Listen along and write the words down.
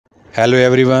Hello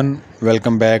everyone,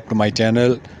 welcome back to my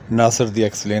channel Nasser the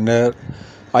Explainer.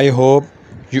 I hope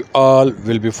you all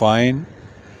will be fine.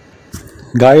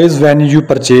 Guys, when you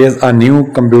purchase a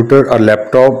new computer or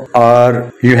laptop,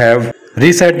 or you have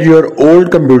reset your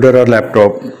old computer or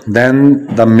laptop, then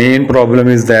the main problem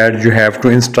is that you have to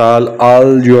install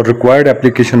all your required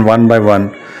application one by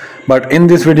one. But in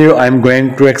this video I am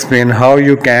going to explain how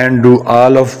you can do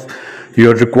all of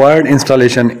your required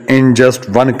installation in just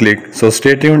one click. So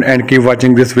stay tuned and keep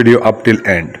watching this video up till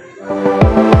end.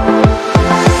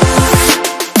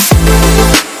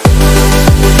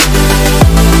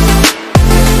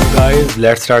 Guys,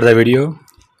 let's start the video.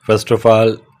 First of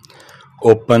all,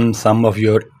 open some of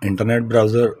your internet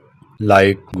browser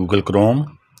like Google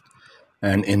Chrome,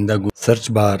 and in the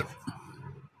search bar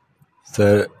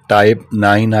type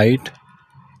ninite.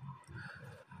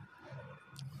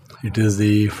 It is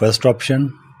the first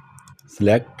option.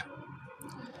 Select,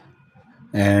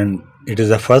 and it is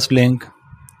the first link,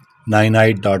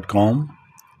 ninite.com.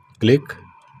 Click,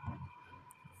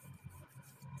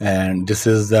 and this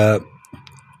is the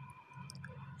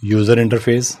user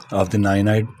interface of the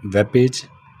ninite web page.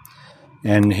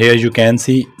 And here you can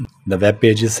see the web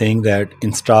page is saying that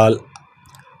install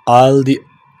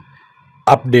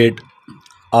update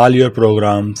all your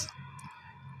programs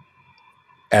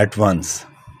at once.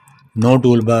 No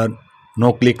toolbar,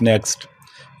 no click next,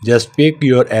 just pick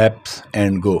your apps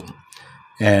and go.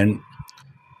 And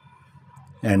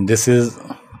this is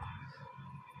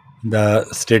the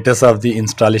status of the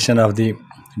installation of the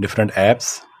different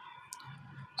apps.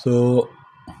 So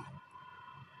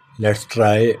let's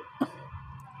try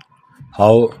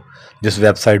how this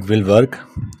website will work.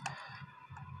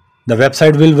 The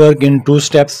website will work in two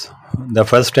steps. The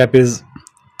first step is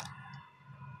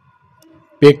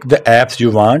pick the apps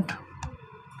you want,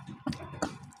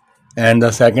 and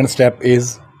the second step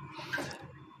is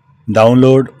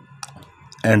download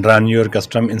and run your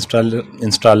custom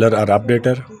installer or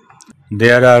updater.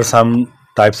 There are some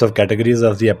types of categories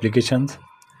of the applications.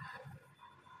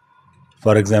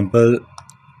 For example,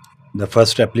 the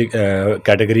first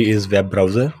category is web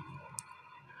browser.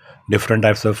 Different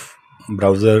types of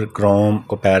browser: Chrome,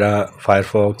 Opera,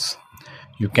 Firefox.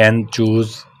 You can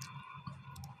choose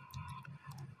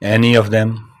any of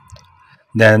them.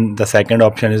 Then the second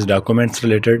option is documents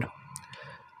related.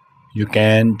 You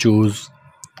can choose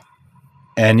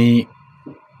any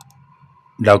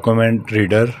document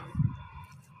reader.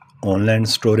 Online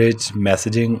storage,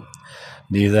 messaging,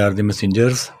 these are the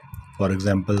messengers, for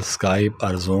example Skype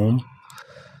or Zoom.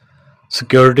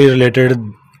 Security related,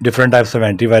 different types of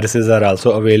antiviruses are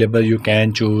also available. You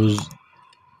can choose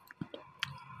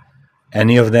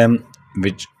any of them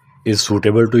which is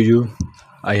suitable to you.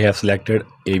 I have selected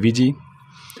AVG.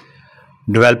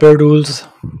 Developer tools,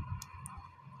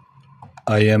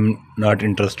 I am not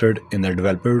interested in the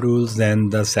developer tools. Then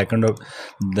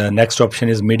the next option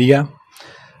is media.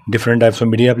 Different types of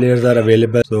media players are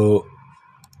available, so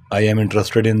I am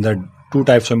interested in the two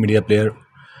types of media player,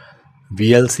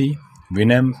 VLC,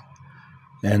 Winamp,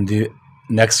 and the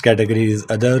next category is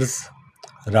others.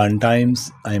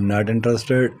 Runtimes, I am not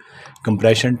interested.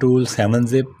 Compression tools,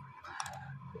 7-zip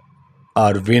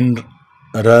or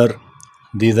WinRAR,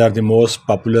 these are the most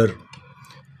popular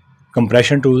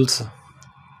compression tools.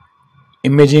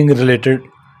 Imaging related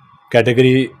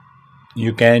category,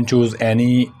 you can choose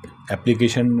any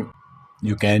application,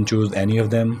 you can choose any of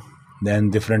them. Then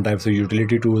different types of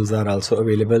utility tools are also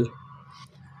available.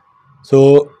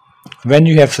 So when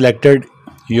you have selected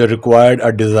your required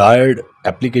or desired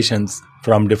applications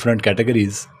from different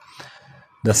categories,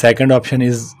 the second option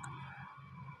is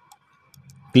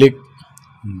click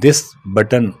this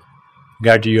button,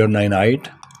 get your ninite.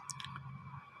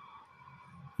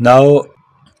 Now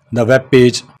the web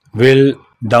page will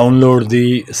download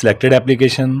the selected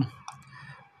application,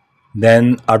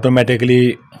 then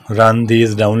automatically run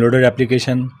these downloaded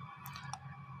application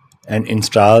and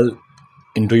install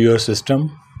into your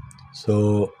system.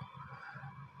 So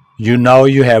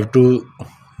you have to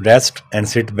rest and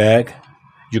sit back.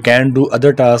 You can do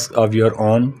other tasks of your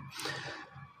own.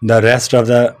 The rest of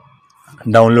the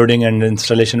downloading and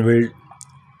installation will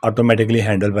automatically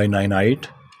handled by ninite.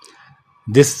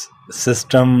 This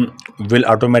system will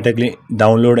automatically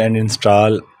download and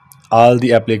install all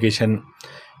the application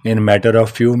in a matter of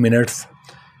few minutes.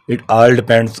 It all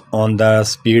depends on the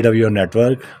speed of your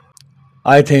network.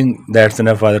 I think that's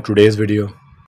enough for today's video.